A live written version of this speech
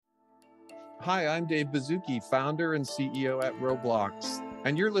Hi, I'm Dave Baszucki, founder and CEO at Roblox,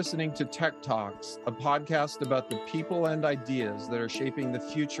 and you're listening to Tech Talks, a podcast about the people and ideas that are shaping the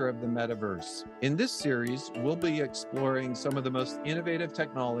future of the metaverse. In this series, we'll be exploring some of the most innovative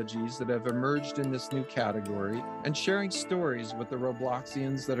technologies that have emerged in this new category and sharing stories with the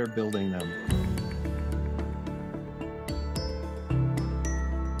Robloxians that are building them.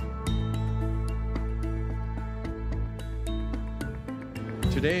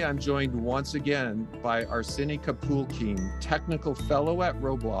 Today, I'm joined once again by Arseny Kapulkin, Technical Fellow at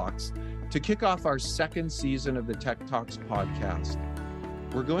Roblox, to kick off our second season of the Tech Talks podcast.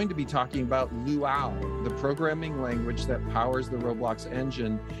 We're going to be talking about Luau, the programming language that powers the Roblox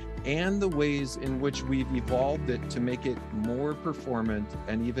engine, and the ways in which we've evolved it to make it more performant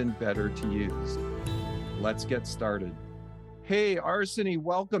and even better to use. Let's get started. Hey, Arseny,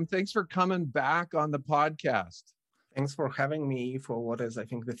 welcome. Thanks for coming back on the podcast. Thanks for having me for what is, I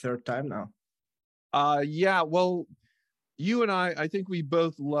think, the third time now. Yeah, well, you and I think we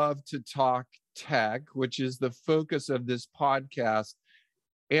both love to talk tech, which is the focus of this podcast.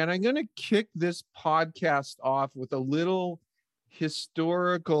 And I'm going to kick this podcast off with a little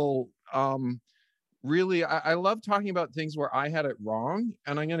historical, really, I love talking about things where I had it wrong.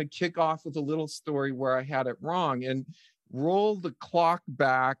 And I'm going to kick off with a little story where I had it wrong and roll the clock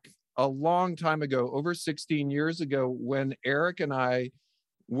back a long time ago, over 16 years ago, when Eric and I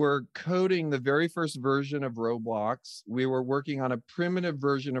were coding the very first version of Roblox. We were working on a primitive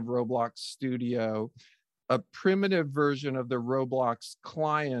version of Roblox Studio, a primitive version of the Roblox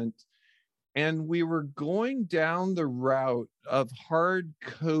client, and we were going down the route of hard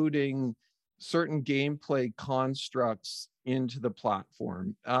coding certain gameplay constructs into the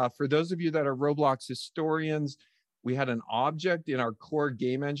platform. For those of you that are Roblox historians, we had an object in our core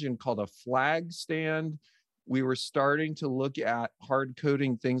game engine called a flag stand. We were starting to look at hard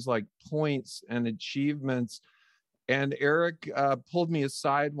coding things like points and achievements. And Eric pulled me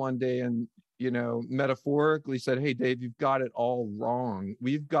aside one day and, metaphorically said, "Hey, Dave, you've got it all wrong.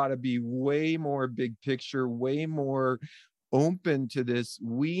 We've got to be way more big picture, way more open to this.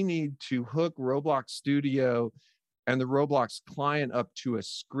 We need to hook Roblox Studio and the Roblox client up to a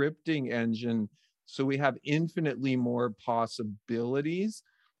scripting engine so we have infinitely more possibilities."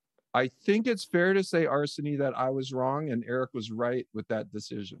 I think it's fair to say, Arseny, that I was wrong and Eric was right with that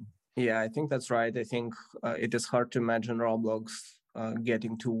decision. Yeah, I think that's right. I think it is hard to imagine Roblox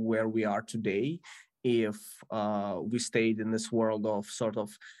getting to where we are today if we stayed in this world of sort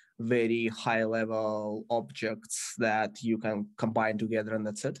of very high-level objects that you can combine together and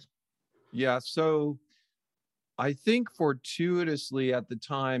that's it. Yeah, so I think fortuitously at the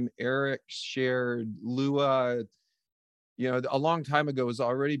time, Eric shared Lua, a long time ago, was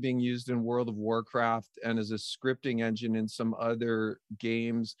already being used in World of Warcraft and as a scripting engine in some other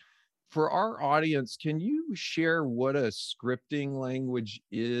games. For our audience, can you share what a scripting language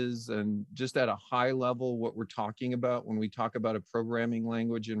is and just at a high level what we're talking about when we talk about a programming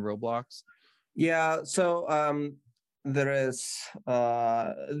language in Roblox? Yeah, so there is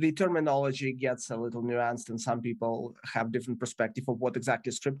the terminology gets a little nuanced and some people have different perspective of what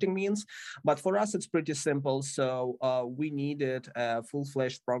exactly scripting means, but for us it's pretty simple. So we needed a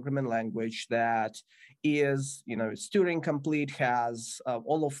full-fledged programming language that is it's Turing complete, has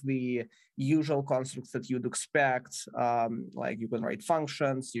all of the usual constructs that you'd expect, like you can write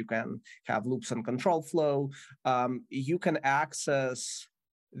functions, you can have loops and control flow, you can access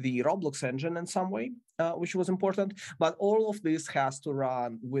the Roblox engine in some way, which was important. But all of this has to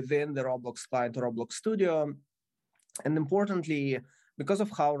run within the Roblox client or Roblox Studio. And importantly, because of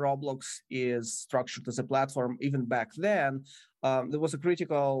how Roblox is structured as a platform, even back then, there was a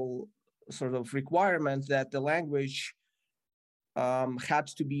critical sort of requirement that the language had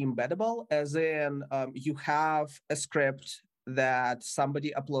to be embeddable, as in you have a script that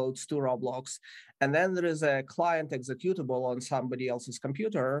somebody uploads to Roblox, and then there is a client executable on somebody else's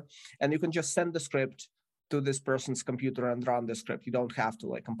computer, and you can just send the script to this person's computer and run the script. You don't have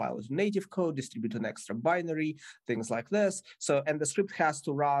to compile it in native code, distribute an extra binary, things like this. So, and the script has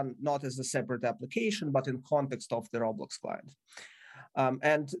to run not as a separate application, but in context of the Roblox client.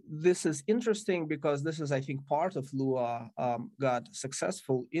 And this is interesting because this is, I think, part of Lua got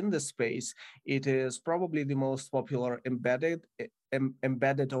successful in this space. It is probably the most popular embedded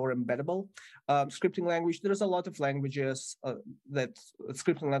or embeddable scripting language. There's a lot of languages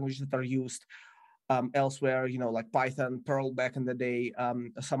scripting languages that are used elsewhere, like Python, Perl back in the day,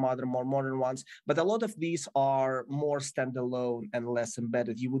 some other more modern ones. But a lot of these are more standalone and less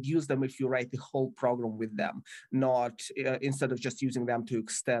embedded. You would use them if you write the whole program with them, not instead of just using them to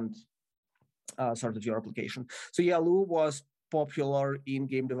extend sort of your application. So yeah, Lua was popular in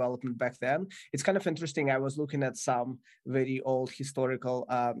game development back then. It's kind of interesting. I was looking at some very old historical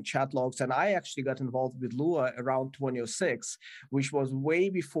chat logs, and I actually got involved with Lua around 2006, which was way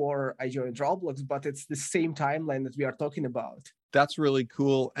before I joined Roblox, but it's the same timeline that we are talking about. That's really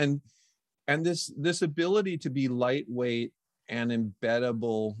cool. And this ability to be lightweight and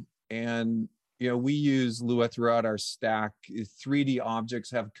embeddable, and we use Lua throughout our stack. 3D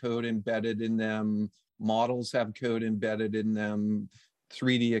objects have code embedded in them, models have code embedded in them,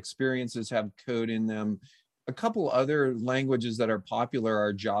 3D experiences have code in them. A couple other languages that are popular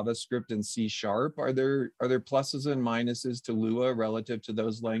are JavaScript and C#. Are there pluses and minuses to Lua relative to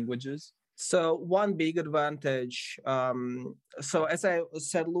those languages? So one big advantage, so as I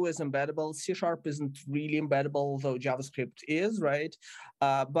said, Lua is embeddable. C# isn't really embeddable, though JavaScript is, right?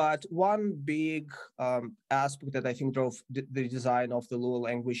 But one big aspect that I think drove the design of the Lua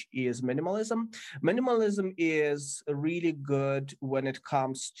language is minimalism. Minimalism is really good when it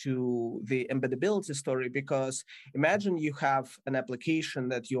comes to the embeddability story, because imagine you have an application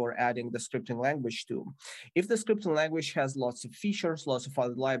that you're adding the scripting language to. If the scripting language has lots of features, lots of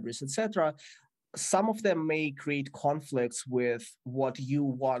other libraries, etc., some of them may create conflicts with what you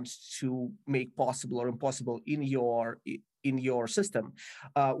want to make possible or impossible in your system.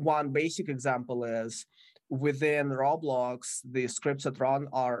 One basic example is within Roblox, the scripts that run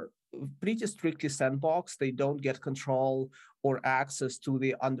are pretty strictly sandbox. They don't get control or access to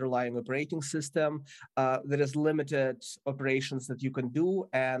the underlying operating system. There is limited operations that you can do,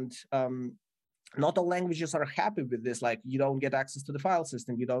 and not all languages are happy with this. Like, you don't get access to the file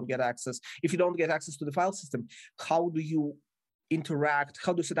system. You don't get access. If you don't get access to the file system, how do you interact?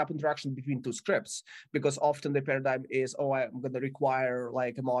 How do you set up interaction between two scripts? Because often the paradigm is, oh, I'm going to require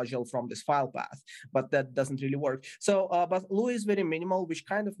like a module from this file path, but that doesn't really work. So, but Lua is very minimal, which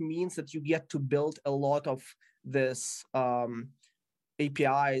kind of means that you get to build a lot of this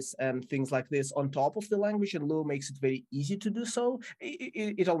APIs and things like this on top of the language, and Lua makes it very easy to do so.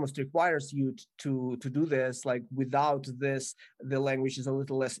 It almost requires you to do this. Like, without this, the language is a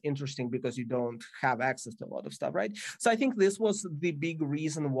little less interesting because you don't have access to a lot of stuff, right? So I think this was the big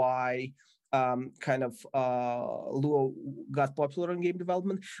reason why Lua got popular in game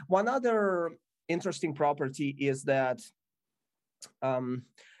development. One other interesting property is that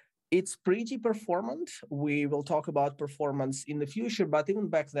it's pretty performant. We will talk about performance in the future, but even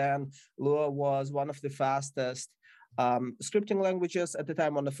back then, Lua was one of the fastest scripting languages at the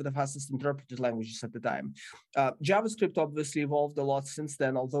time, one of the fastest interpreted languages at the time. JavaScript obviously evolved a lot since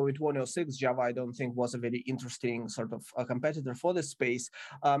then, although in 2006, Java, I don't think, was a very interesting sort of a competitor for this space.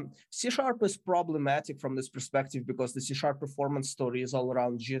 C# is problematic from this perspective because the C# performance story is all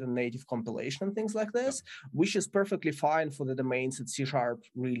around JIT and native compilation and things like this, which is perfectly fine for the domains that C#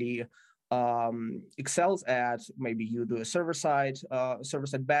 really excels at. Maybe you do a server-side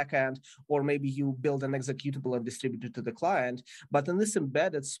backend, or maybe you build an executable and distribute it to the client. But in this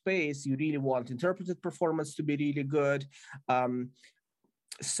embedded space, you really want interpreted performance to be really good.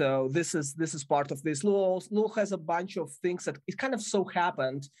 So this is part of this. Lua has a bunch of things that it kind of so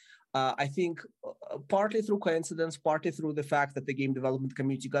happened. I think partly through coincidence, partly through the fact that the game development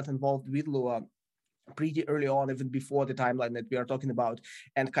community got involved with Lua pretty early on, even before the timeline that we are talking about,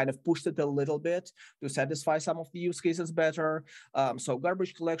 and kind of pushed it a little bit to satisfy some of the use cases better. So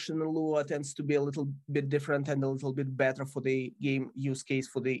garbage collection in Lua tends to be a little bit different and a little bit better for the game use case,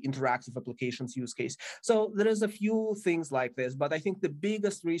 for the interactive applications use case. So there is a few things like this, but I think the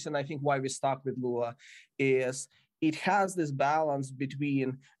biggest reason I think why we stuck with Lua is it has this balance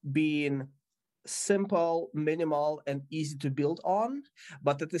between being simple, minimal, and easy to build on,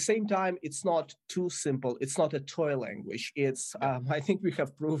 but at the same time, it's not too simple. It's not a toy language. It's I think we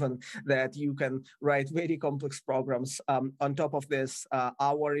have proven that you can write very complex programs. On top of this,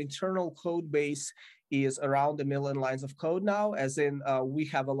 our internal code base is around 1 million lines of code now, as in we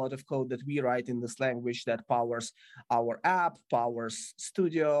have a lot of code that we write in this language that powers our app, powers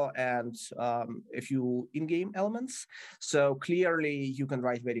Studio, and a few in-game elements. So clearly, you can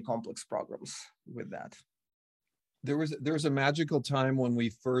write very complex programs with that. There was a magical time when we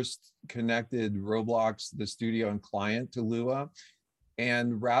first connected Roblox, the studio and client, to Lua.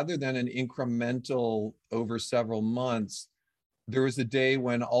 And rather than an incremental over several months, there was a day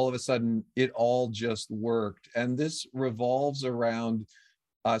when all of a sudden it all just worked. And this revolves around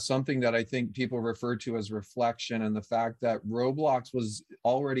something that I think people refer to as reflection, and the fact that Roblox was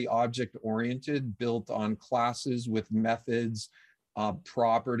already object-oriented, built on classes with methods,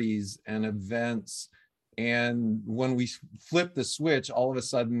 properties, and events. And when we flipped the switch, all of a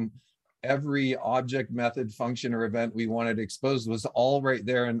sudden, every object, method, function, or event we wanted exposed was all right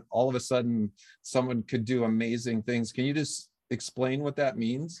there. And all of a sudden, someone could do amazing things. Can you just explain what that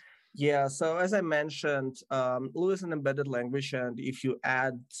means? Yeah, so as I mentioned, Lua is an embedded language, and if you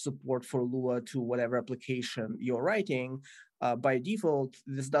add support for Lua to whatever application you're writing, by default,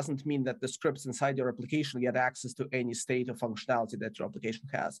 this doesn't mean that the scripts inside your application get access to any state of functionality that your application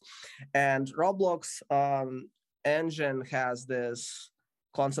has. And Roblox engine has this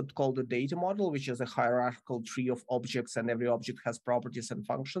concept called the data model, which is a hierarchical tree of objects, and every object has properties and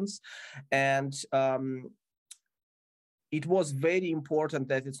functions. And it was very important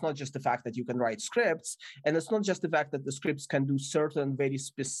that it's not just the fact that you can write scripts, and it's not just the fact that the scripts can do certain very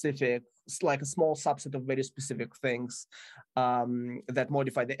specific, like a small subset of very specific things that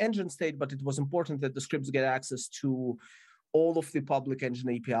modify the engine state, but it was important that the scripts get access to all of the public engine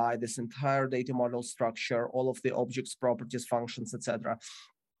API, this entire data model structure, all of the objects, properties, functions, etc.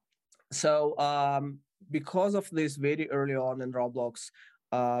 So because of this, very early on in Roblox,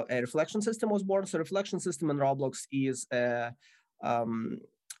 a reflection system was born. So reflection system in Roblox is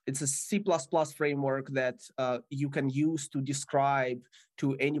it's a C++ framework that you can use to describe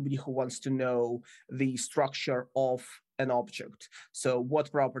to anybody who wants to know the structure of an object. So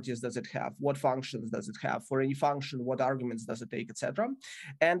what properties does it have? What functions does it have? For any function, what arguments does it take, etc.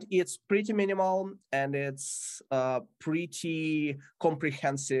 And it's pretty minimal, and it's pretty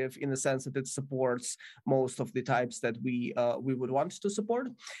comprehensive in the sense that it supports most of the types that we would want to support.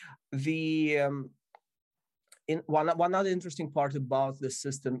 The one other interesting part about this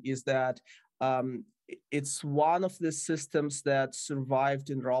system is that it's one of the systems that survived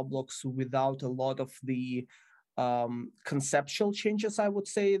in Roblox without a lot of the conceptual changes. I would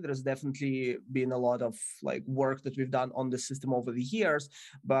say there's definitely been a lot of like work that we've done on the system over the years,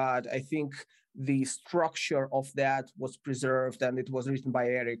 but I think the structure of that was preserved, and it was written by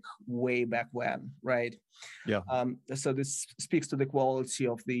Eric way back when, right? Yeah. So this speaks to the quality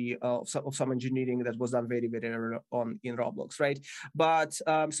of the of some engineering that was done very, very early on in Roblox, right? But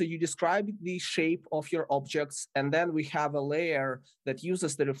so you describe the shape of your objects, and then we have a layer that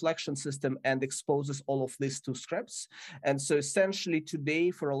uses the reflection system and exposes all of this to scripts. And so essentially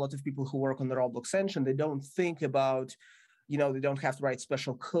today, for a lot of people who work on the Roblox engine, they don't think about, they don't have to write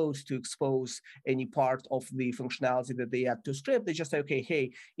special code to expose any part of the functionality that they add to script. They just say, okay,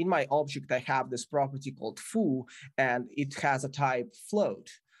 hey, in my object, I have this property called foo, and it has a type float.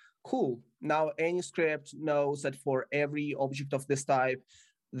 Cool. Now any script knows that for every object of this type,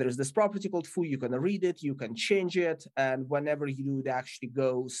 there's this property called foo. You can read it, you can change it, and whenever you do,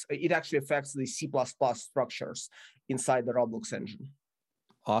 it actually affects the C++ structures inside the Roblox engine.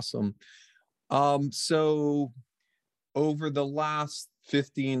 Awesome. So over the last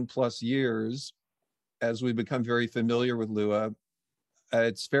 15 plus years, as we become very familiar with Lua,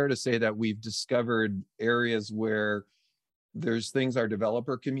 it's fair to say that we've discovered areas where there's things our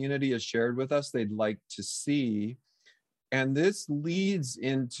developer community has shared with us they'd like to see. And this leads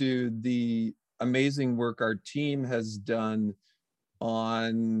into the amazing work our team has done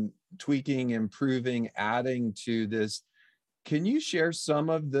on tweaking, improving, adding to this. Can you share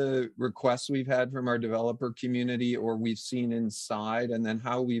some of the requests we've had from our developer community or we've seen inside, and then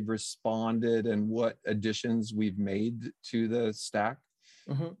how we've responded and what additions we've made to the stack?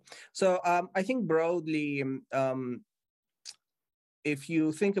 Mm-hmm. So I think broadly, if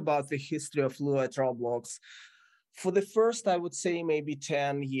you think about the history of Lua at Roblox, for the first, I would say maybe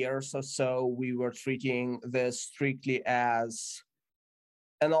 10 years or so, we were treating this strictly as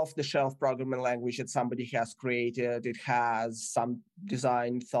an off-the-shelf programming language that somebody has created. It has some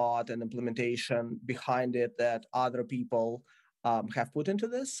design thought and implementation behind it that other people have put into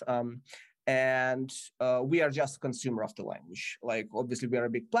this. And we are just a consumer of the language. Like, obviously, we are a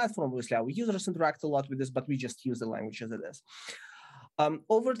big platform. Obviously, our users interact a lot with this, but we just use the language as it is.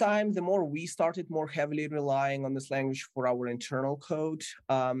 Over time, the more we started more heavily relying on this language for our internal code,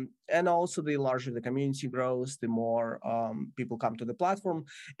 and also the larger the community grows, the more people come to the platform,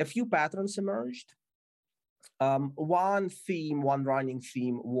 a few patterns emerged. One running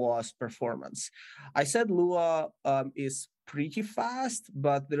theme was performance. I said Lua is pretty fast,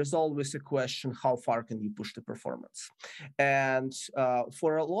 but there is always a question, how far can you push the performance? And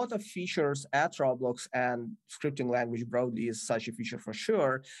for a lot of features at Roblox, and scripting language broadly is such a feature for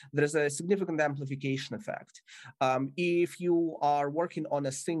sure, there's a significant amplification effect. If you are working on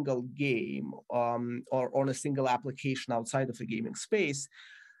a single game or on a single application outside of the gaming space,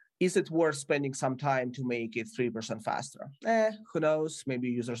 is it worth spending some time to make it 3% faster? Who knows? Maybe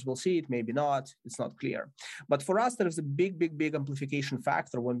users will see it, maybe not. It's not clear. But for us, there's a big amplification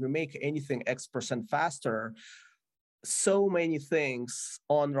factor. When we make anything X% faster, so many things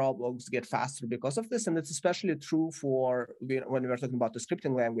on Roblox get faster because of this. And it's especially true for when we're talking about the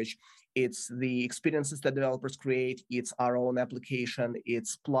scripting language. It's the experiences that developers create, it's our own application,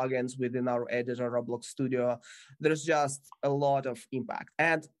 it's plugins within our editor, Roblox Studio. There's just a lot of impact.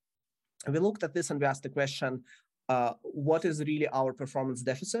 And we looked at this and we asked the question, what is really our performance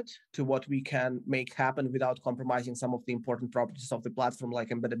deficit to what we can make happen without compromising some of the important properties of the platform,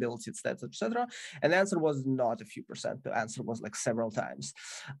 like embeddability, et cetera, et cetera. And the answer was not a few percent. The answer was like several times.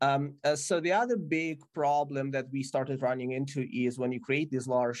 So the other big problem that we started running into is when you create these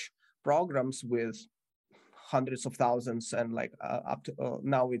large programs with hundreds of thousands and like up to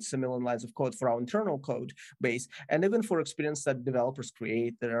now it's a million lines of code for our internal code base. And even for experience that developers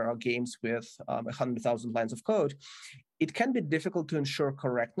create, there are games with 100,000 lines of code. It can be difficult to ensure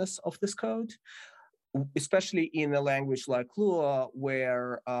correctness of this code, especially in a language like Lua,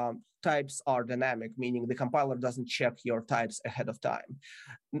 where types are dynamic, meaning the compiler doesn't check your types ahead of time.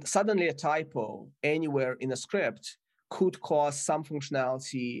 Suddenly a typo anywhere in a script could cause some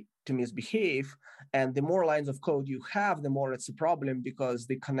functionality to misbehave. And the more lines of code you have, the more it's a problem because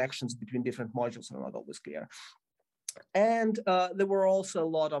the connections between different modules are not always clear. And there were also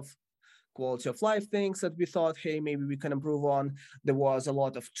a lot of quality of life things that we thought, hey, maybe we can improve on. There was a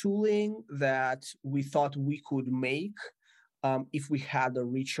lot of tooling that we thought we could make if we had a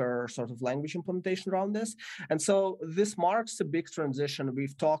richer sort of language implementation around this. And so this marks a big transition.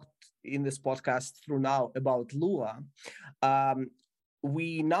 We've talked in this podcast through now about Lua.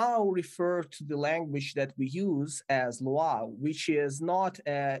 We now refer to the language that we use as Lua, which is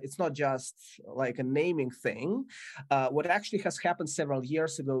it's not just like a naming thing. What actually has happened several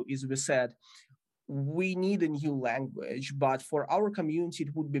years ago is we said, we need a new language, but for our community,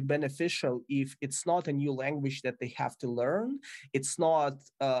 it would be beneficial if it's not a new language that they have to learn. It's not,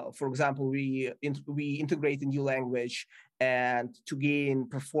 for example, we integrate a new language and to gain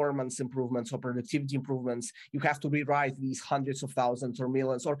performance improvements or productivity improvements, you have to rewrite these hundreds of thousands or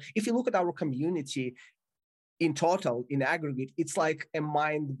millions. Or if you look at our community, in total, in aggregate, it's like a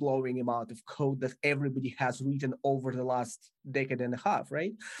mind-blowing amount of code that everybody has written over the last decade and a half,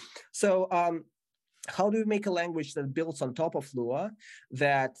 right? So, how do we make a language that builds on top of Lua,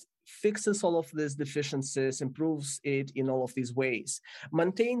 that fixes all of these deficiencies, improves it in all of these ways,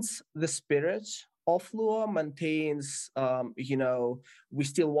 maintains the spirit of Lua, maintains, we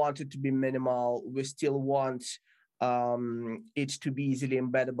still want it to be minimal, we still want it to be easily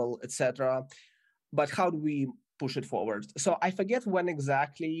embeddable, etc. But how do we push it forward? So I forget when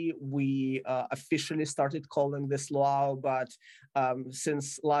exactly we officially started calling this Lua, but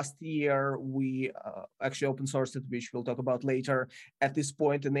since last year, we actually open sourced it, which we'll talk about later. At this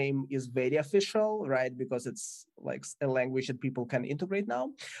point, the name is very official, right? Because it's like a language that people can integrate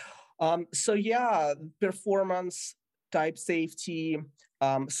now. So yeah, performance, type safety,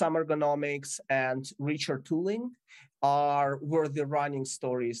 some ergonomics, and richer tooling were the running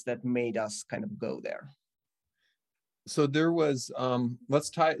stories that made us kind of go there. So there was,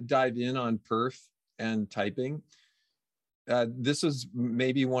 let's dive in on perf and typing. This was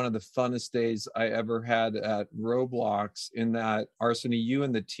maybe one of the funnest days I ever had at Roblox, in that, Arseny, you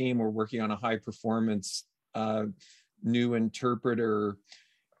and the team were working on a high performance new interpreter.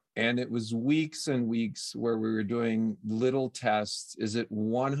 And it was weeks and weeks where we were doing little tests. Is it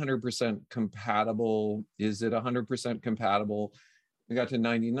 100% compatible? Is it 100% compatible? We got to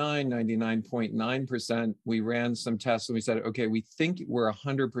 99.9%. We ran some tests and we said, okay, we think we're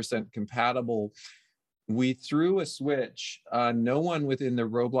 100% compatible. We threw a switch. No one within the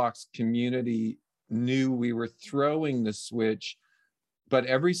Roblox community knew we were throwing the switch, but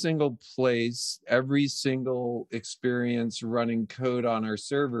every single place, every single experience running code on our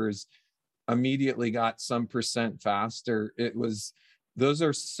servers immediately got some percent faster. Those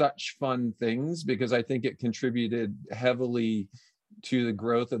are such fun things, because I think it contributed heavily to the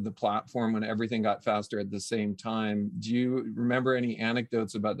growth of the platform when everything got faster at the same time. Do you remember any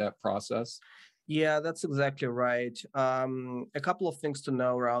anecdotes about that process? Yeah, that's exactly right. A couple of things to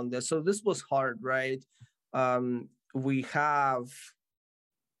know around this. So this was hard, right? We have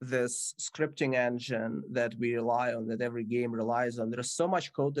this scripting engine that we rely on, that every game relies on. There's so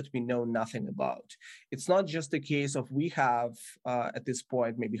much code that we know nothing about. It's not just a case of we have, at this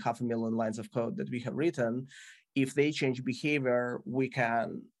point, maybe 500,000 lines of code that we have written. If they change behavior, we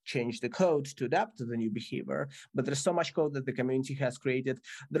can change the code to adapt to the new behavior. But there's so much code that the community has created.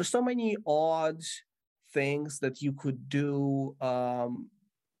 There's so many odd things that you could do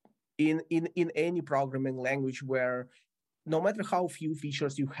in any programming language where no matter how few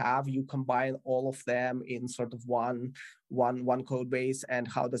features you have, you combine all of them in sort of one code base, and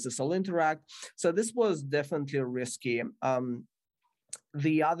how does this all interact? So this was definitely risky.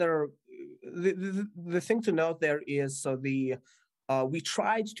 The other the thing to note there is, so we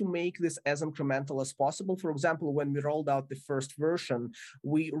tried to make this as incremental as possible. For example, when we rolled out the first version,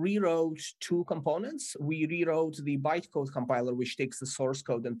 we rewrote two components. We rewrote the bytecode compiler, which takes the source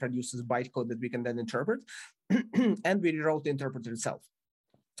code and produces bytecode that we can then interpret, and we rewrote the interpreter itself.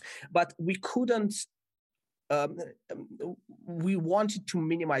 But we couldn't we wanted to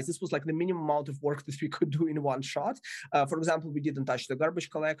minimize. This was like the minimum amount of work that we could do in one shot. For example, we didn't touch the garbage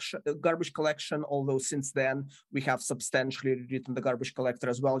collection, although since then we have substantially rewritten the garbage collector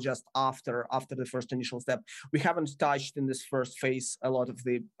as well, just after the first initial step. We haven't touched in this first phase a lot of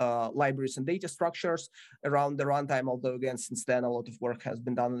the libraries and data structures around the runtime, although again, since then, a lot of work has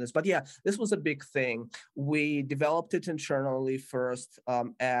been done on this. But yeah, this was a big thing. We developed it internally first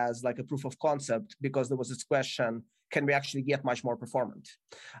as like a proof of concept, because there was this question, can we actually get much more performant?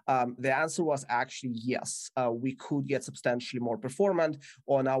 The answer was actually yes. We could get substantially more performant.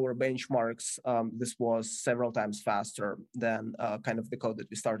 On our benchmarks, this was several times faster than kind of the code that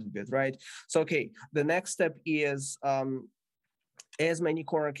we started with, right? So, okay, the next step is as many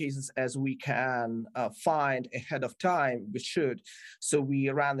corner cases as we can find ahead of time, we should. So we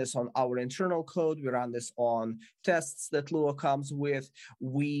ran this on our internal code. We ran this on tests that Lua comes with.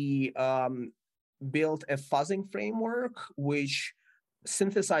 We built a fuzzing framework which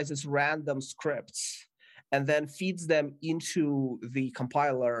synthesizes random scripts and then feeds them into the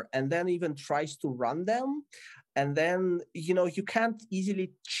compiler, and then even tries to run them. And then, you can't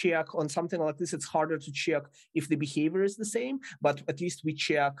easily check on something like this. It's harder to check if the behavior is the same, but at least we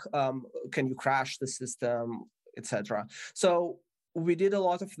check, can you crash the system, etc. So we did a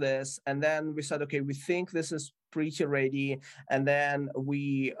lot of this, and then we said, okay, we think this is pretty ready. And then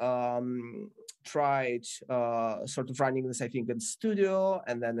we tried sort of running this, I think, in studio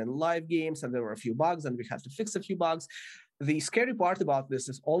and then in live games, and there were a few bugs, and we had to fix a few bugs. The scary part about this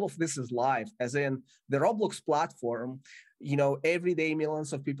is all of this is live, as in the Roblox platform, every day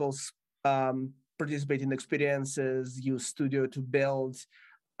millions of people participate in experiences, use Studio to build.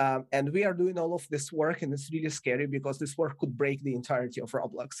 And we are doing all of this work, and it's really scary because this work could break the entirety of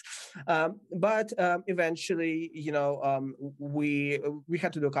Roblox. But eventually, we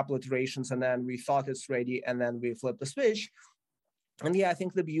had to do a couple of iterations, and then we thought it's ready, and then we flipped the switch. And yeah, I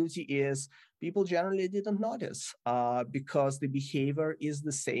think the beauty is people generally didn't notice because the behavior is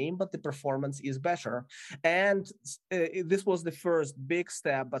the same, but the performance is better. And this was the first big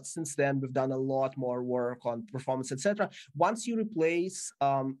step, but since then we've done a lot more work on performance, etc. Once you replace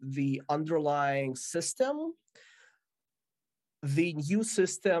the underlying system, the new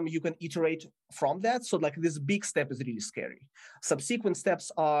system, you can iterate from that. So like this big step is really scary. Subsequent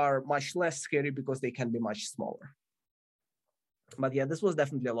steps are much less scary because they can be much smaller. But yeah, this was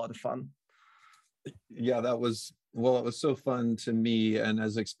definitely a lot of fun. Yeah, it was so fun to me. And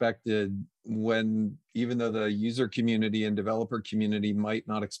as expected, even though the user community and developer community might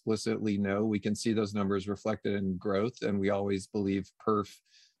not explicitly know, we can see those numbers reflected in growth. And we always believe perf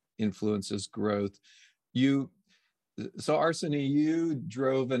influences growth. So Arseny, you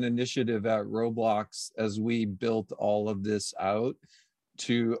drove an initiative at Roblox as we built all of this out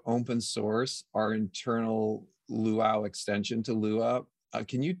to open source our internal Luau extension to Lua.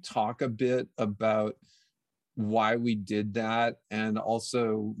 Can you talk a bit about why we did that? And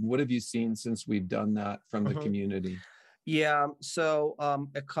also, what have you seen since we've done that from the community? Yeah, so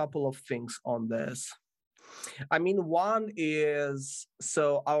a couple of things on this. I mean, one is,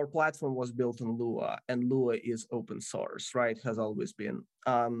 so our platform was built in Lua, and Lua is open source, right? Has always been.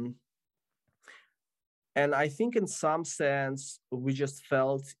 And I think in some sense, we just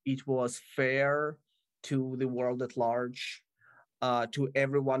felt it was fair to the world at large, to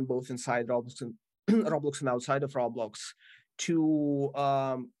everyone, both inside Roblox and Roblox and outside of Roblox, to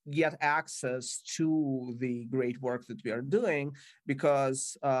get access to the great work that we are doing.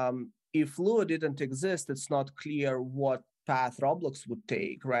 Because if Lua didn't exist, it's not clear what path Roblox would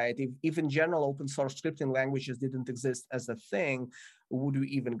take, right? If in general open source scripting languages didn't exist as a thing, would we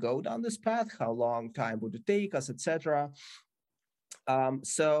even go down this path? How long time would it take us, etc.?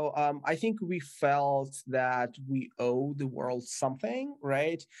 So I think we felt that we owe the world something,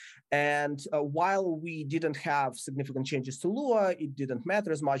 right? And while we didn't have significant changes to Lua, it didn't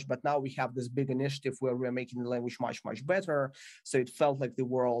matter as much, but now we have this big initiative where we're making the language much, much better. So it felt like the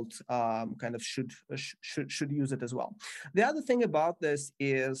world kind of should use it as well. The other thing about this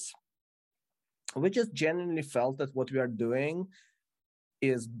is we just genuinely felt that what we are doing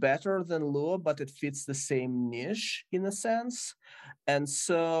is better than Lua, but it fits the same niche in a sense. And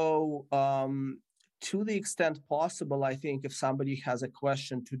so to the extent possible, I think if somebody has a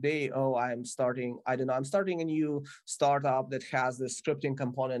question today, I'm starting a new startup that has this scripting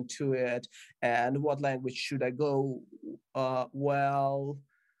component to it, and what language should I go? Well,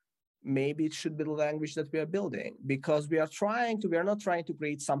 maybe it should be the language that we are building, because we are not trying to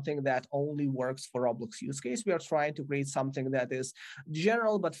create something that only works for Roblox use case. We are trying to create something that is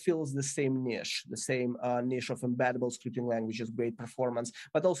general but fills the same niche of embeddable scripting languages, great performance,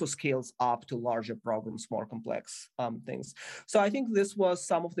 but also scales up to larger programs, more complex things. So I think this was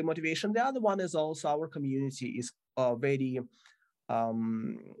some of the motivation. The other one is also our community is very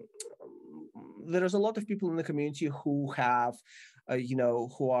there's a lot of people in the community who have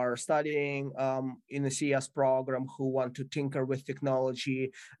who are studying in a CS program, who want to tinker with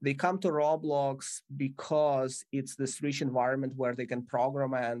technology. They come to Roblox because it's this rich environment where they can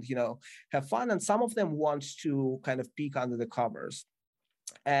program and have fun. And some of them want to kind of peek under the covers.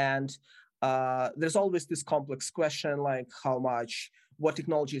 And there's always this complex question like what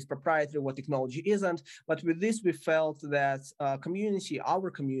technology is proprietary, what technology isn't. But with this, we felt that our community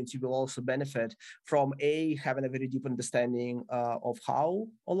will also benefit from having a very deep understanding of how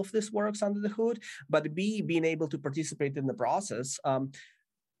all of this works under the hood, but B, being able to participate in the process.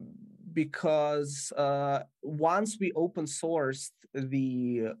 Because once we open sourced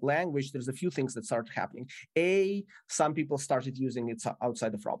the language, there's a few things that start happening. Some people started using it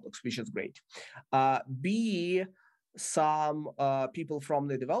outside of Roblox, which is great. B, some people from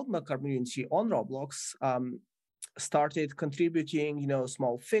the development community on Roblox started contributing,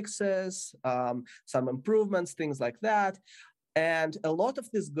 small fixes, some improvements, things like that. And all of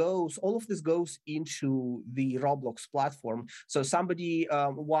this goes into the Roblox platform. So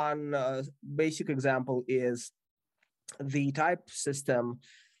one basic example is the type system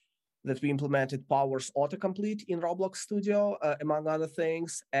that we implemented powers autocomplete in Roblox Studio, among other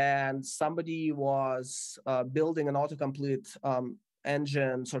things. And somebody was building an autocomplete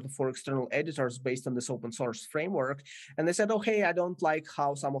engine sort of for external editors based on this open source framework. And they said, hey, I don't like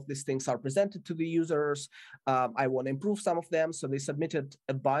how some of these things are presented to the users. I want to improve some of them. So they submitted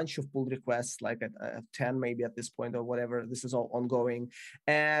a bunch of pull requests, like 10 maybe at this point or whatever. This is all ongoing.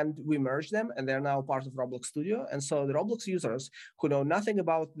 And we merged them, and they're now part of Roblox Studio. And so the Roblox users who know nothing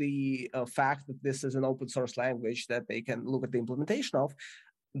about the fact that this is an open source language that they can look at the implementation of,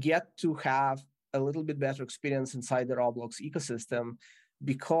 get to have a little bit better experience inside the Roblox ecosystem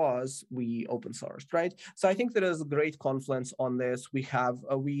because we open sourced, right? So I think there is a great confluence on this. We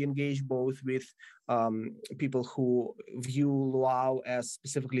engage both with people who view Luau as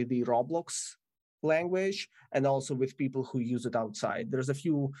specifically the Roblox language, and also with people who use it outside. There's a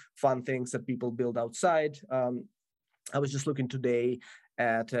few fun things that people build outside. I was just looking today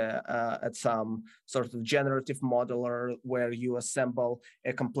at some sort of generative modeler where you assemble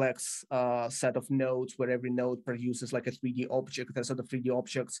a complex set of nodes where every node produces like a 3D object, a set of 3D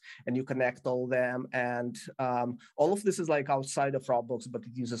objects, and you connect all them. And all of this is like outside of Roblox, but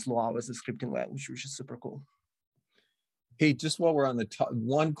it uses Luau as a scripting language, which is super cool. Hey, just while we're on the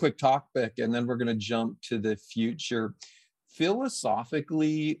one quick topic, and then we're going to jump to the future.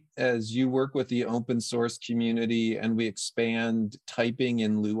 Philosophically, as you work with the open source community and we expand typing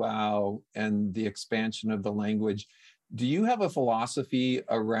in Luau and the expansion of the language, do you have a philosophy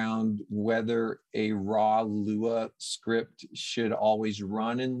around whether a raw Lua script should always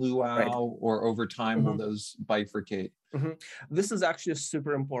run in Luau, right, or over time will those bifurcate? This is actually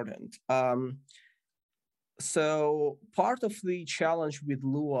super important. So part of the challenge with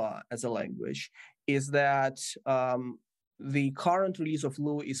Lua as a language is that the current release of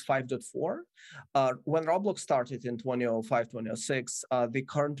Lua is 5.4. When Roblox started in 2005, 2006, the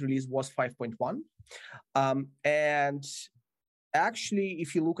current release was 5.1. And actually,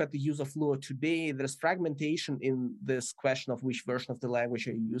 if you look at the use of Lua today, there's fragmentation in this question of which version of the language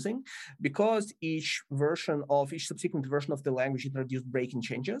are you using, because each subsequent version of the language introduced breaking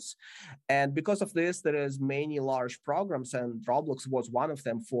changes. And because of this, there is many large programs, and Roblox was one of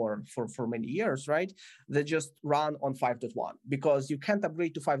them for many years, right? That just run on 5.1 because you can't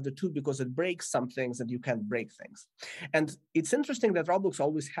upgrade to 5.2 because it breaks some things and you can't break things. And it's interesting that Roblox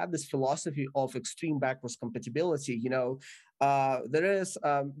always had this philosophy of extreme backwards compatibility. There is,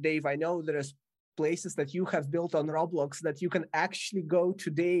 Dave, I know there is places that you have built on Roblox that you can actually go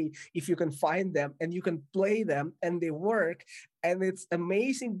today if you can find them, and you can play them and they work. And it's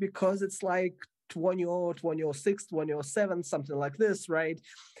amazing because it's like 20, 2006, 2007, something like this, right?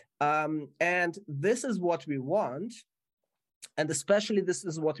 And this is what we want. And especially this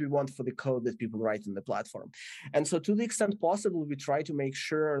is what we want for the code that people write in the platform. And so to the extent possible, we try to make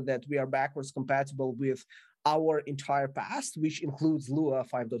sure that we are backwards compatible with our entire past, which includes Lua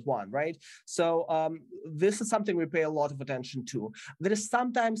 5.1, right? So this is something we pay a lot of attention to. There is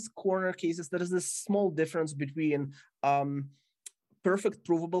sometimes corner cases. There is this small difference between perfect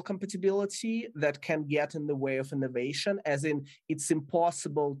provable compatibility that can get in the way of innovation, as in it's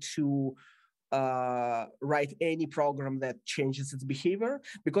impossible to write any program that changes its behavior,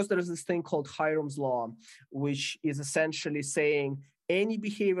 because there is this thing called Hiram's law, which is essentially saying any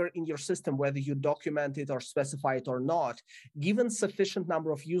behavior in your system, whether you document it or specify it or not, given sufficient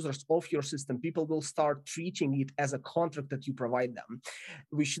number of users of your system, people will start treating it as a contract that you provide them,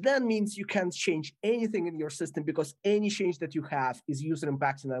 which then means you can't change anything in your system because any change that you have is user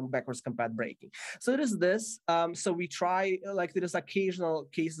impacting and backwards compat breaking. So it is this. So we try, like there is occasional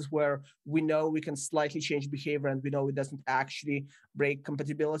cases where we know we can slightly change behavior and we know it doesn't actually break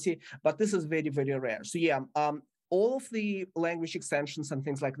compatibility, but this is very, very rare. So yeah, all of the language extensions and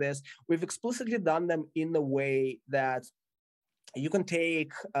things like this, we've explicitly done them in a way that you can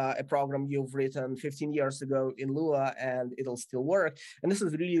take a program you've written 15 years ago in Lua and it'll still work. And this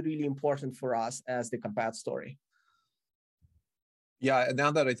is really, really important for us as the compat story. Yeah, now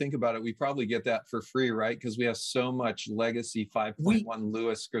that I think about it, we probably get that for free, right? Because we have so much legacy 5.1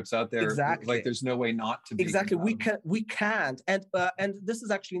 Lua scripts out there. Exactly. Like there's no way not to be. Exactly. We can't. And this is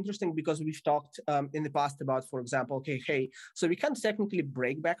actually interesting because we've talked in the past about, for example, okay, hey, so we can't technically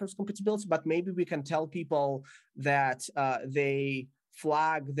break backwards compatibility, but maybe we can tell people that they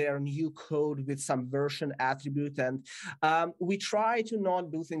flag their new code with some version attribute. And we try to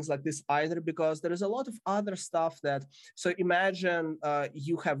not do things like this either, because there is a lot of other stuff that, so imagine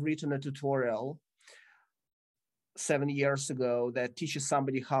you have written a tutorial 7 years ago that teaches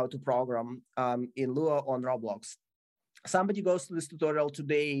somebody how to program in Lua on Roblox. Somebody goes to this tutorial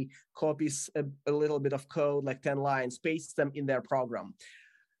today, copies a little bit of code, like 10 lines, pastes them in their program.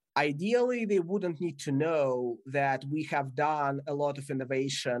 Ideally, they wouldn't need to know that we have done a lot of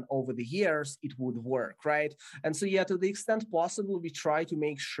innovation over the years. It would work, right? And so, yeah, to the extent possible, we try to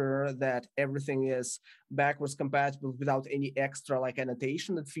make sure that everything is backwards compatible without any extra like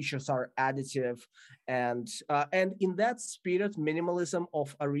annotation, that features are additive. And in that spirit, minimalism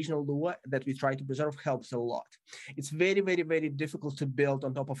of original Lua that we try to preserve helps a lot. It's very, very, very difficult to build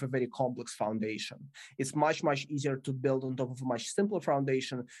on top of a very complex foundation. It's much, much easier to build on top of a much simpler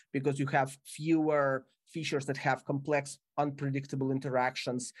foundation, because you have fewer features that have complex, unpredictable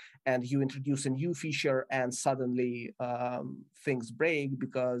interactions, and you introduce a new feature and suddenly things break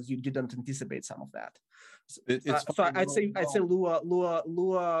because you didn't anticipate some of that. So I'd say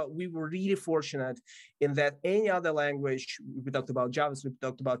Lua, we were really fortunate in that any other language, we talked about JavaScript, we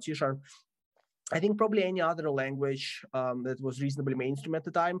talked about C#, I think probably any other language that was reasonably mainstream at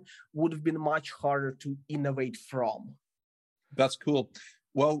the time would have been much harder to innovate from. That's cool.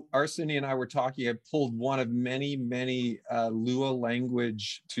 Well, Arseny and I were talking. I pulled one of many, many Lua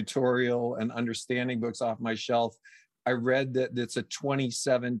language tutorial and understanding books off my shelf. I read that it's a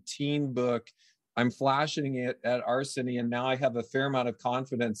 2017 book. I'm flashing it at Arseny, and now I have a fair amount of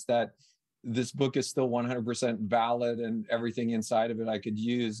confidence that this book is still 100% valid and everything inside of it I could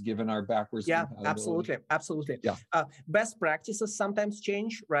use given our backwards compatibility. Absolutely. Yeah. Best practices sometimes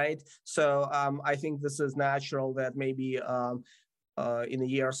change, right? So I think this is natural that maybe in a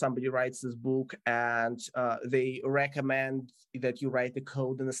year somebody writes this book and they recommend that you write the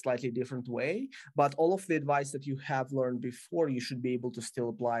code in a slightly different way, but all of the advice that you have learned before, you should be able to still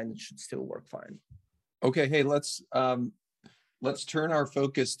apply and it should still work fine. Okay, hey, let's turn our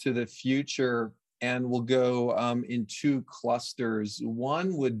focus to the future, and we'll go in two clusters.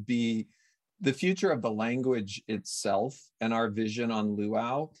 One would be the future of the language itself and our vision on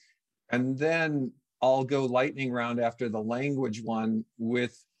Luau, and then I'll go lightning round after the language one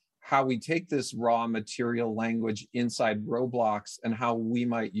with how we take this raw material language inside Roblox and how we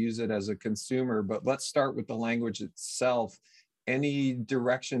might use it as a consumer. But let's start with the language itself. Any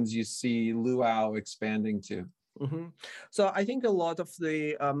directions you see Luau expanding to? Mm-hmm. So I think a lot of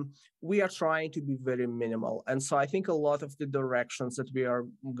the, we are trying to be very minimal. And so I think a lot of the directions that we are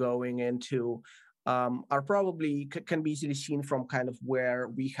going into are probably can be easily seen from kind of where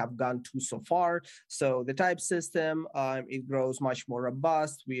we have gone to so far. So the type system, it grows much more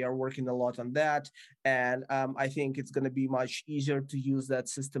robust. We are working a lot on that. And I think it's going to be much easier to use that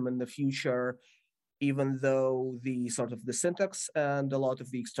system in the future even though the sort of the syntax and a lot of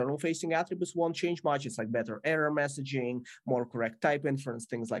the external facing attributes won't change much. It's like better error messaging, more correct type inference,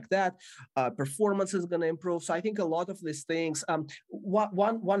 things like that. Performance is going to improve. So I think a lot of these things,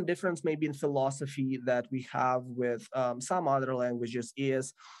 one difference maybe in philosophy that we have with some other languages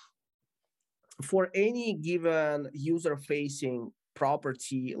is for any given user-facing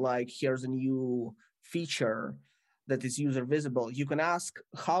property, like here's a new feature that is user visible, you can ask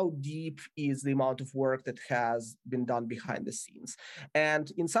how deep is the amount of work that has been done behind the scenes.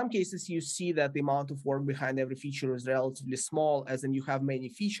 And in some cases, you see that the amount of work behind every feature is relatively small, as in you have many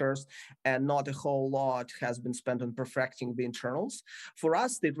features and not a whole lot has been spent on perfecting the internals. For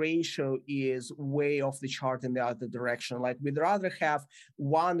us, the ratio is way off the chart in the other direction. Like we'd rather have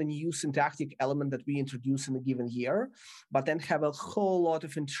one new syntactic element that we introduce in a given year, but then have a whole lot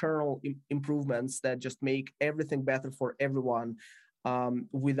of internal improvements that just make everything better for everyone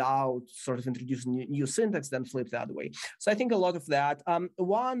without sort of introducing new syntax, then flip the other way. So I think a lot of that.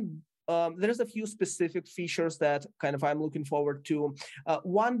 There's a few specific features that kind of I'm looking forward to.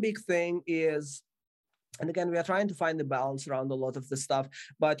 One big thing is, and again, we are trying to find the balance around a lot of this stuff.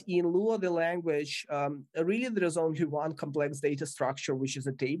 But in Lua, the language, really there is only one complex data structure, which is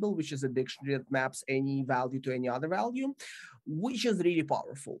a table, which is a dictionary that maps any value to any other value, which is really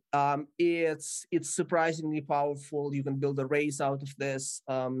powerful. It's surprisingly powerful. You can build arrays out of this.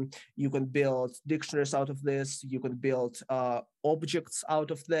 You can build dictionaries out of this. You can build objects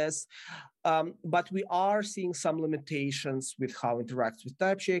out of this. But we are seeing some limitations with how it interacts with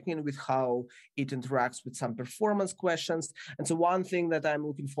type checking, with how it interacts with some performance questions. And so one thing that I'm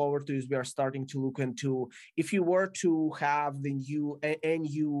looking forward to is we are starting to look into, if you were to have the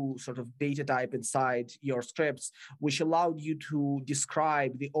new sort of data type inside your scripts, which allowed you to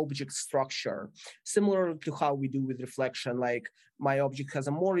describe the object structure, similar to how we do with reflection, like my object has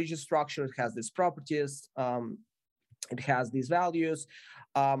a more rigid structure, it has these properties, it has these values.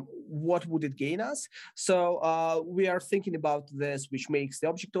 What would it gain us? So we are thinking about this, which makes the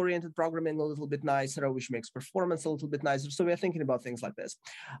object-oriented programming a little bit nicer, which makes performance a little bit nicer. So we are thinking about things like this.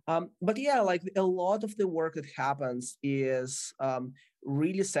 But yeah, like a lot of the work that happens is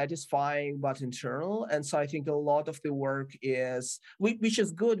really satisfying but internal. And so I think a lot of the work is, which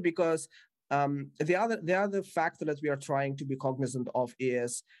is good because the other factor that we are trying to be cognizant of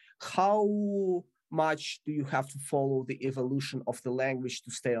is how much do you have to follow the evolution of the language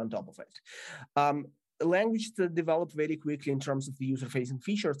to stay on top of it. Languages that develop very quickly in terms of the user-facing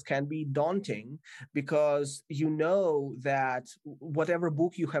features can be daunting because you know that whatever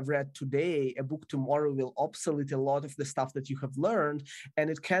book you have read today, a book tomorrow will obsolete a lot of the stuff that you have learned, and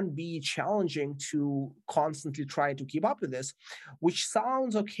it can be challenging to constantly try to keep up with this, which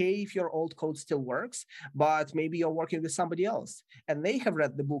sounds okay if your old code still works, but maybe you're working with somebody else, and they have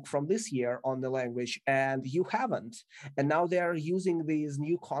read the book from this year on the language, and you haven't, and now they're using these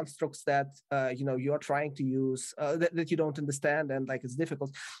new constructs that you're trying to use that you don't understand, and like it's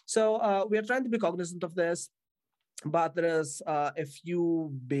difficult. So we are trying to be cognizant of this, but there's a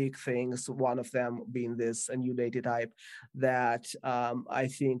few big things, one of them being this a new data type that I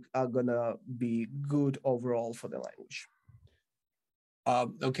think are gonna be good overall for the language.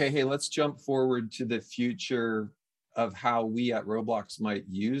 Okay, hey, let's jump forward to the future of how we at Roblox might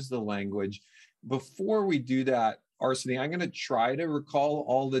use the language. Before we do that, Arseny, I'm going to try to recall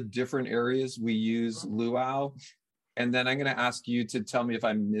all the different areas we use Luau, and then I'm going to ask you to tell me if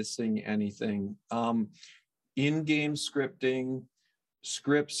I'm missing anything. In-game scripting,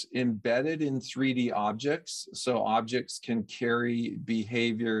 scripts embedded in 3D objects, so objects can carry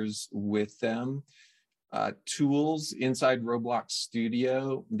behaviors with them. Tools inside Roblox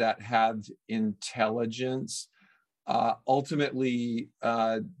Studio that have intelligence. Ultimately,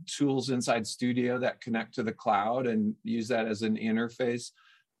 tools inside Studio that connect to the cloud and use that as an interface.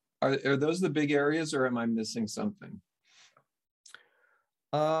 Are those the big areas, or am I missing something?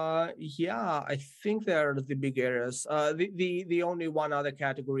 Yeah, I think they're the big areas. The only one other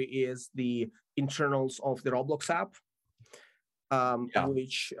category is the internals of the Roblox app.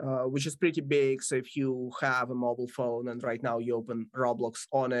 Which is pretty big. So if you have a mobile phone and right now you open Roblox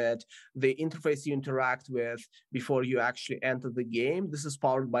on it, the interface you interact with before you actually enter the game, this is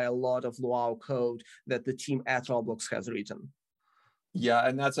powered by a lot of Luau code that the team at Roblox has written. Yeah,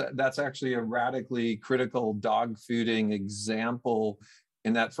 and that's actually a radically critical dog fooding example,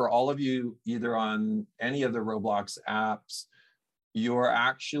 in that for all of you, either on any of the Roblox apps, you're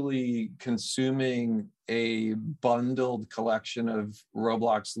actually consuming a bundled collection of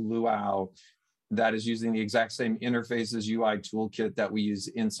Roblox Luau that is using the exact same interfaces UI toolkit that we use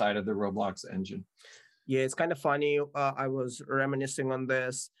inside of the Roblox engine. Yeah, it's kind of funny. I was reminiscing on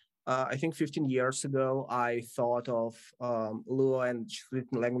this. I think 15 years ago, I thought of Lua and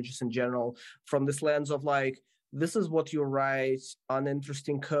written languages in general from this lens of like, this is what you write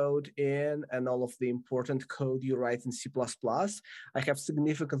uninteresting code in and all of the important code you write in C++. I have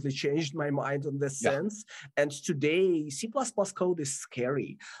significantly changed my mind on this sense. And today, C++ code is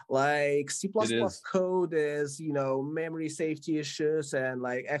scary. Like C++ code is, memory safety issues and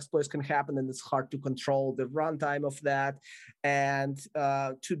like exploits can happen and it's hard to control the runtime of that. And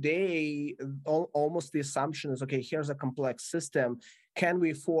today, almost the assumption is, okay, here's a complex system. Can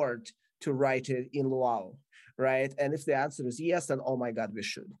we afford to write it in Lua? Right? And if the answer is yes, then oh my God, we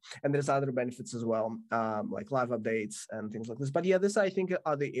should. And there's other benefits as well, like live updates and things like this. But yeah, this I think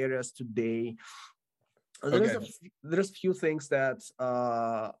are the areas today. There's a few things that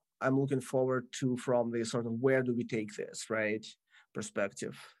I'm looking forward to from the sort of where do we take this, right,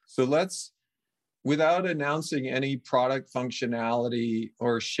 perspective. So let's, without announcing any product functionality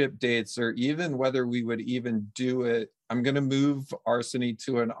or ship dates or even whether we would even do it, I'm going to move Arseny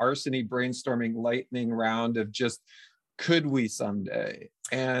to an Arseny brainstorming lightning round of just, could we someday?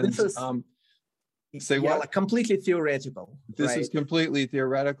 And this is, say what? Like completely theoretical. This is completely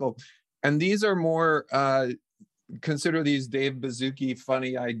theoretical. And these are more, consider these Dave Baszucki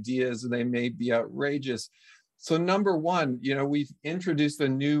funny ideas, and they may be outrageous. So number one, we've introduced a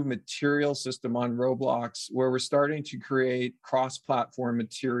new material system on Roblox where we're starting to create cross-platform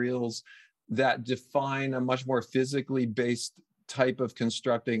materials that define a much more physically based type of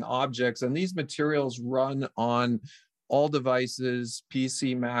constructing objects. And these materials run on all devices,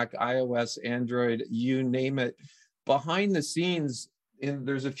 PC, Mac, iOS, Android, you name it. Behind the scenes,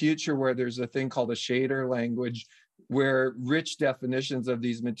 there's a future where there's a thing called a shader language where rich definitions of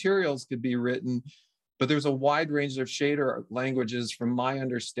these materials could be written. But there's a wide range of shader languages, from my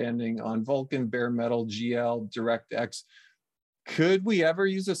understanding, on Vulkan, Bare Metal, GL, DirectX. Could we ever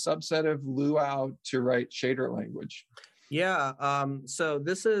use a subset of Luau to write shader language? Yeah, so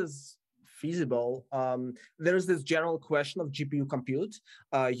this is feasible. There's this general question of GPU compute.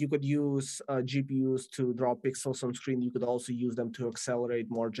 You could use GPUs to draw pixels on screen. You could also use them to accelerate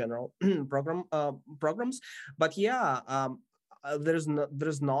more general programs. But yeah, there's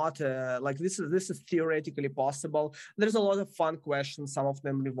not like this is theoretically possible. There's a lot of fun questions. Some of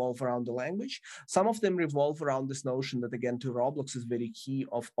them revolve around the language. Some of them revolve around this notion that, again, to Roblox is very key,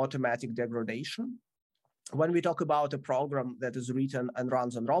 of automatic degradation. When we talk about a program that is written and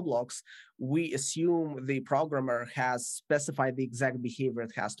runs on Roblox, we assume the programmer has specified the exact behavior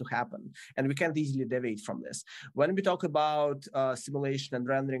that has to happen, and we can't easily deviate from this. When we talk about simulation and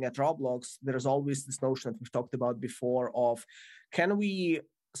rendering at Roblox, there's always this notion that we've talked about before of, can we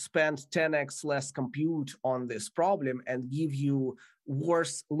spend 10x less compute on this problem and give you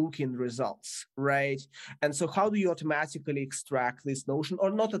worse looking results, right? And so how do you automatically extract this notion, or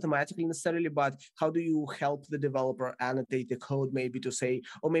not automatically necessarily, but how do you help the developer annotate the code maybe to say,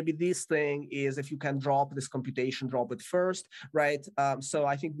 oh, maybe this thing is, if you can drop this computation, drop it first, right? So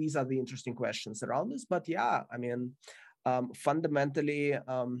I think these are the interesting questions around this. But yeah, I mean, fundamentally,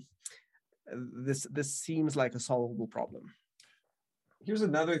 this seems like a solvable problem. Here's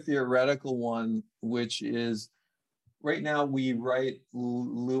another theoretical one, which is, right now we write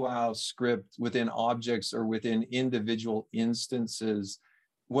Luau script within objects or within individual instances.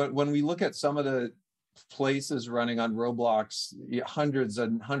 When we look at some of the places running on Roblox, hundreds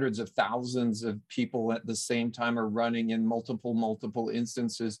and hundreds of thousands of people at the same time are running in multiple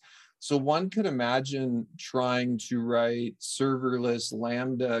instances. So one could imagine trying to write serverless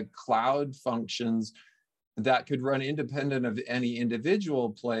Lambda cloud functions that could run independent of any individual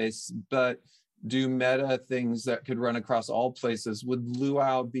place, but do meta things that could run across all places. Would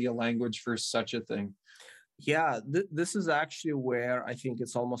Luau be a language for such a thing? Yeah, this is actually where I think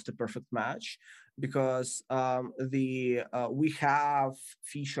it's almost a perfect match, because we have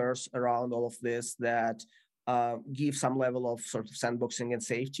features around all of this that give some level of sort of sandboxing and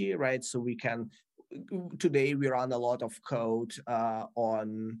safety, right? So we can, today we run a lot of code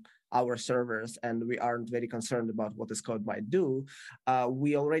on our servers, and we aren't very concerned about what this code might do.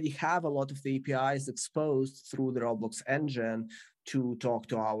 We already have a lot of the APIs exposed through the Roblox engine to talk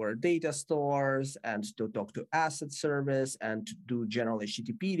to our data stores and to talk to asset service and to do general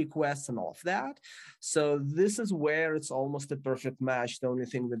HTTP requests and all of that. So this is where it's almost a perfect match. The only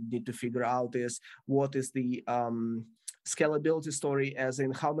thing that we need to figure out is what is the scalability story, as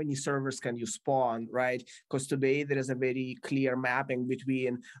in how many servers can you spawn, right? Because today there is a very clear mapping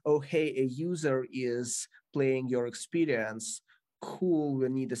between, oh, hey, a user is playing your experience. Cool, we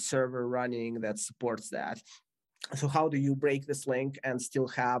need a server running that supports that. So how do you break this link and still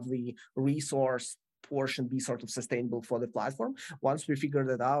have the resource portion be sort of sustainable for the platform. Once we figure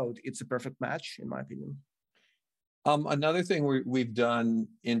that out, it's a perfect match, in my opinion. Another thing we've done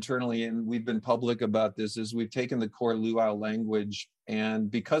internally, and we've been public about this, is we've taken the core Luau language, and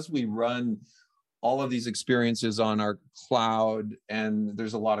because we run all of these experiences on our cloud, and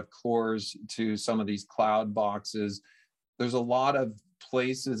there's a lot of cores to some of these cloud boxes, there's a lot of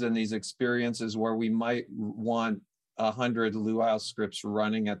places in these experiences where we might want 100 Luau scripts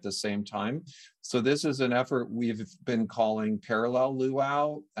running at the same time. So this is an effort we've been calling Parallel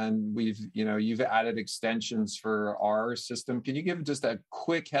Luau, and you've added extensions for our system. Can you give just a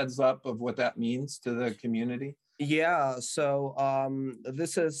quick heads up of what that means to the community? Yeah, so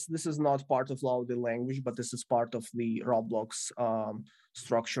this is not part of Laude language, but this is part of the Roblox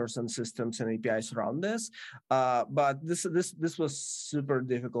structures and systems and APIs around this. But this was super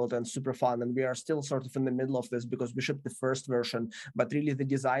difficult and super fun, and we are still sort of in the middle of this because we shipped the first version. But really, the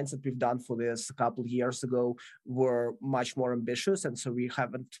designs that we've done for this a couple of years ago were much more ambitious, and so we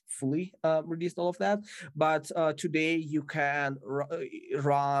haven't fully released all of that. But today, you can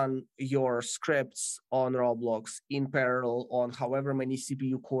run your scripts on Roblox in parallel on however many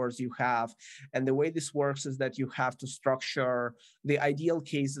CPU cores you have. And the way this works is that you have to structure, the ideal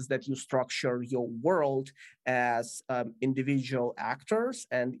case is that you structure your world as individual actors,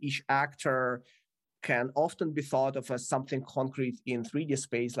 and each actor can often be thought of as something concrete in 3D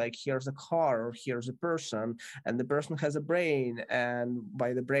space, like here's a car, or here's a person, and the person has a brain. And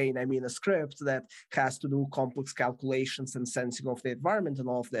by the brain, I mean a script that has to do complex calculations and sensing of the environment and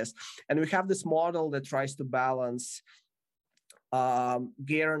all of this. And we have this model that tries to balance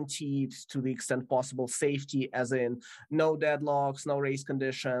guaranteed to the extent possible safety, as in no deadlocks, no race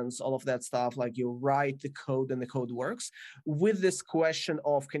conditions, all of that stuff. Like you write the code and the code works, with this question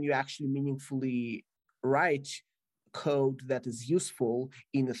of can you actually meaningfully write code that is useful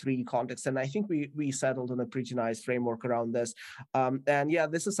in the 3D context. And I think we settled on a pretty nice framework around this. And yeah,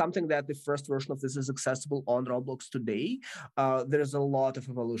 this is something that the first version of this is accessible on Roblox today. There's a lot of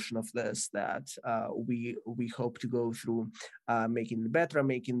evolution of this that we hope to go through, making it better,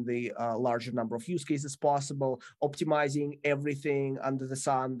 making the larger number of use cases possible, optimizing everything under the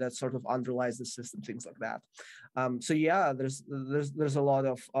sun that sort of underlies the system, things like that. So yeah, there's a lot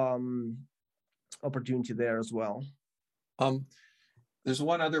of opportunity there as well. There's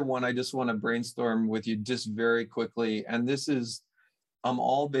one other one I just want to brainstorm with you just very quickly, and this is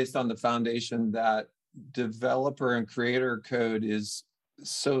all based on the foundation that developer and creator code is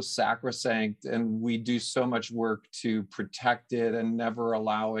so sacrosanct, and we do so much work to protect it and never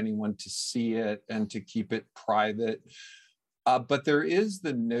allow anyone to see it and to keep it private. But there is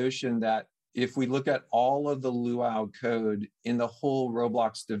the notion that if we look at all of the Luau code in the whole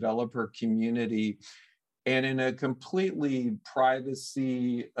Roblox developer community, and in a completely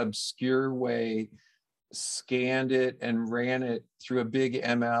privacy obscure way, scanned it and ran it through a big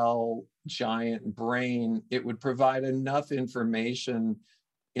ML giant brain, it would provide enough information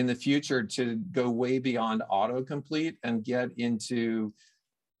in the future to go way beyond autocomplete and get into,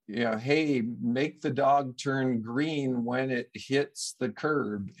 hey, make the dog turn green when it hits the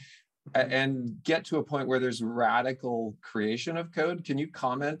curb, and get to a point where there's radical creation of code. Can you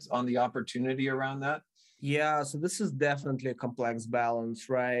comment on the opportunity around that? Yeah, so this is definitely a complex balance,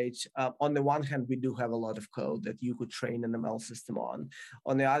 right? On the one hand, we do have a lot of code that you could train an ML system on.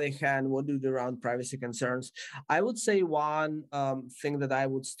 On the other hand, what do we do around privacy concerns? I would say one thing that I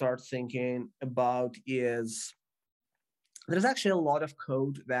would start thinking about is there's actually a lot of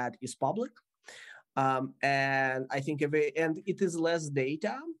code that is public. And I think and it is less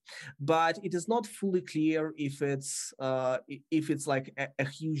data, but it is not fully clear if it's like a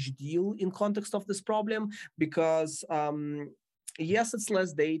huge deal in context of this problem, because yes, it's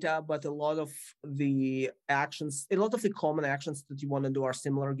less data, but a lot of the common actions that you want to do are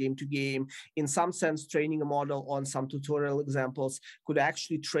similar game to game. In some sense, training a model on some tutorial examples could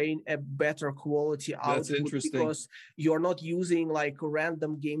actually train a better quality output, because you're not using like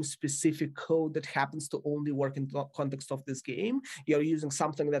random game specific code that happens to only work in the context of this game. You're using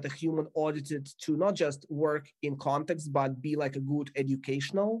something that a human audited to not just work in context, but be like a good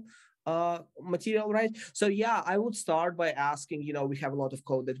educational material, right? So yeah, I would start by asking, we have a lot of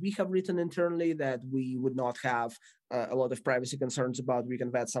code that we have written internally that we would not have a lot of privacy concerns about. We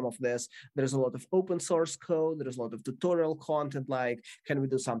can vet some of this. There's a lot of open source code. There's a lot of tutorial content, like, can we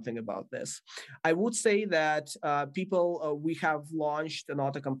do something about this? I would say that we have launched an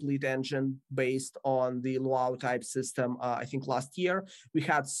autocomplete engine based on the Luau type system, I think last year. We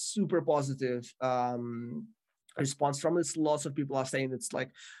had super positive response from this. Lots of people are saying it's like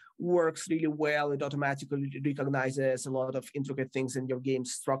works really well. It automatically recognizes a lot of intricate things in your game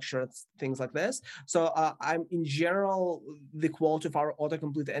structure, things like this. So I'm in general, the quality of our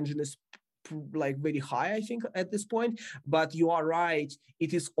autocomplete engine is like very high, I think, at this point. But you are right,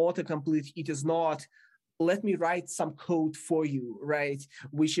 it is autocomplete. It is not, let me write some code for you, right?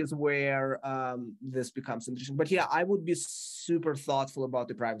 Which is where this becomes interesting. But yeah, I would be super thoughtful about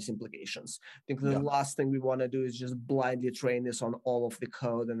the privacy implications. I think the last thing we want to do is just blindly train this on all of the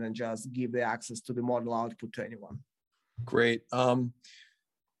code and then just give the access to the model output to anyone. Great.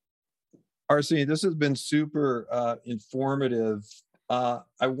 Arseny, this has been super informative.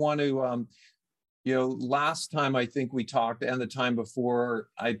 I want to, last time I think we talked, and the time before,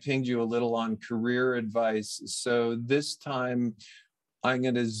 I pinged you a little on career advice. So this time I'm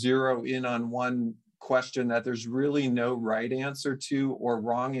going to zero in on one question that there's really no right answer to or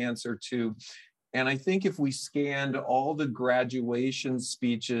wrong answer to. And I think if we scanned all the graduation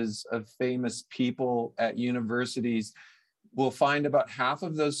speeches of famous people at universities, we'll find about half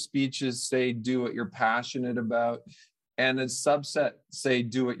of those speeches say, do what you're passionate about, and a subset say,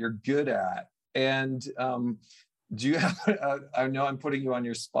 do what you're good at. And do you have, I know I'm putting you on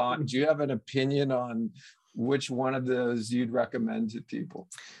your spot, do you have an opinion on which one of those you'd recommend to people?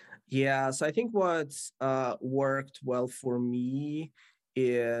 Yeah, so I think what worked well for me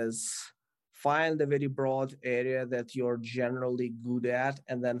is find a very broad area that you're generally good at,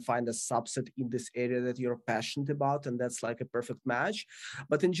 and then find a subset in this area that you're passionate about, and that's like a perfect match.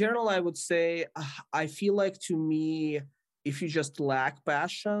 But in general, I would say, I feel like, to me, if you just lack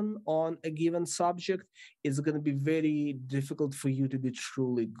passion on a given subject, it's going to be very difficult for you to be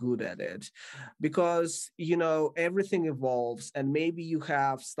truly good at it, because, everything evolves, and maybe you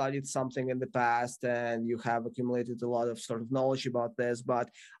have studied something in the past and you have accumulated a lot of sort of knowledge about this,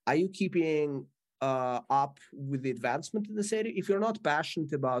 but are you keeping up with the advancement in this area? If you're not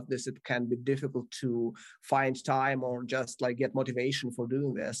passionate about this, it can be difficult to find time or just like get motivation for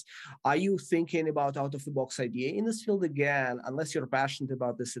doing this. Are you thinking about out-of-the-box idea in this field? Again, unless you're passionate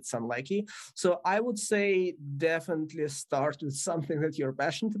about this, it's unlikely. So I would say definitely start with something that you're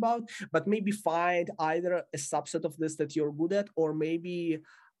passionate about, but maybe find either a subset of this that you're good at, or maybe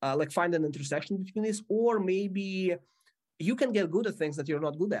find an intersection between this, or maybe you can get good at things that you're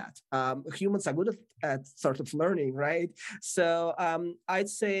not good at. Humans are good at sort of learning, right? So I'd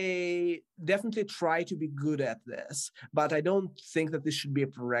say definitely try to be good at this, but I don't think that this should be a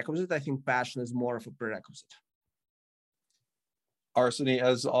prerequisite. I think passion is more of a prerequisite. Arseny,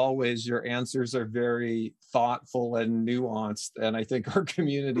 as always, your answers are very thoughtful and nuanced, and I think our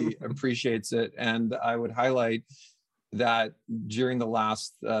community appreciates it. And I would highlight that during the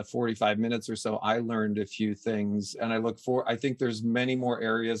last 45 minutes or so, I learned a few things, and I think there's many more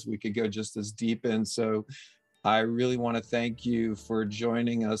areas we could go just as deep in. So I really want to thank you for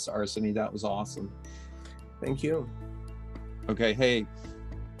joining us, Arseny. That was awesome. Thank you. Okay, hey,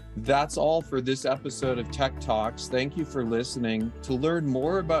 that's all for this episode of Tech Talks. Thank you for listening. To learn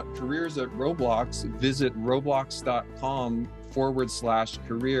more about careers at Roblox, visit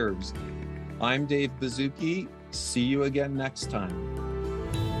roblox.com/careers. I'm Dave Baszucki. See you again next time.